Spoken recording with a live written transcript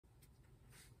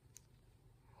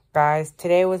Guys,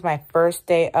 today was my first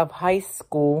day of high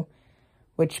school,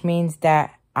 which means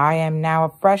that I am now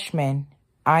a freshman.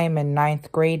 I am in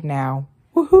 9th grade now.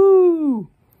 Woohoo!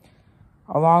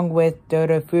 Along with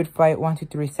Dodo Food Fight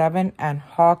 1237 and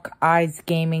Hawkeye's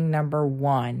Gaming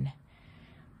 #1.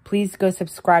 Please go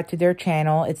subscribe to their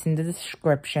channel. It's in the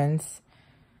descriptions.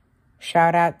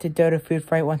 Shout out to Dodo Food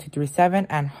Fight 1237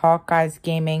 and Hawkeye's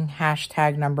Gaming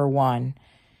 #1.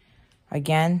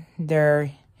 Again,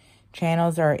 their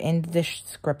channels are in the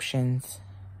descriptions.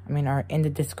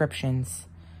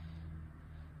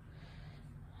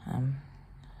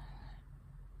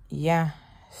 Yeah,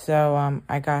 so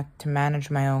I got to manage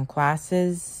my own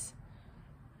classes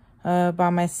by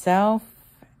myself,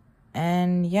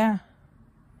 and yeah,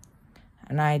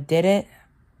 and I did it,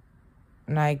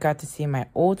 and I got to see my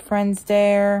old friends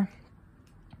there.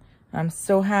 I'm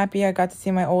so happy I got to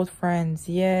see my old friends,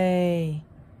 yay!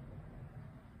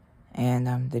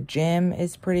 And the gym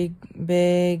is pretty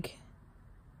big.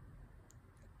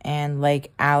 And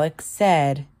like Alex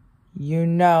said, you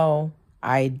know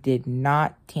I did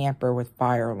not tamper with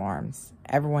fire alarms.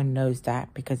 Everyone knows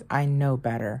that because I know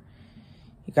better.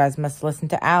 You guys must listen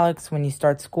to Alex. When you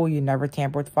start school, you never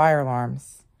tamper with fire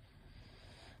alarms.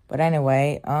 But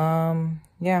anyway,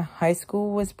 yeah, high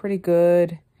school was pretty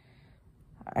good.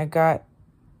 I got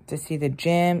to see the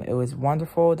gym. It was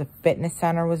wonderful. The fitness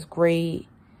center was great.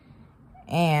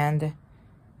 And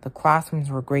the classrooms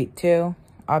were great too.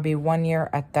 I'll be 1 year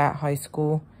at that high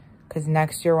school because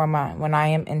next year when I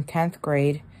am in 10th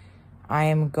grade, I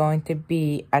am going to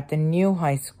be at the new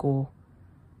high school.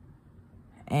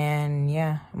 And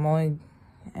yeah,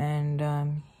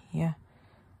 yeah,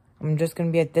 I'm just going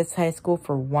to be at this high school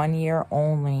for 1 year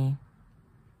only.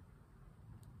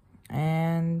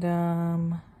 And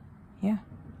yeah.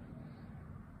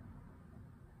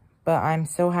 But I'm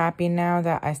so happy now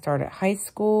that I started high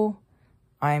school.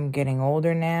 I'm getting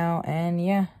older now, and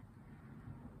yeah.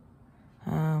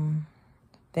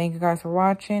 Thank you guys for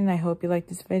watching. I hope you liked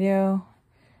this video.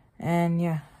 And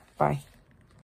yeah, bye.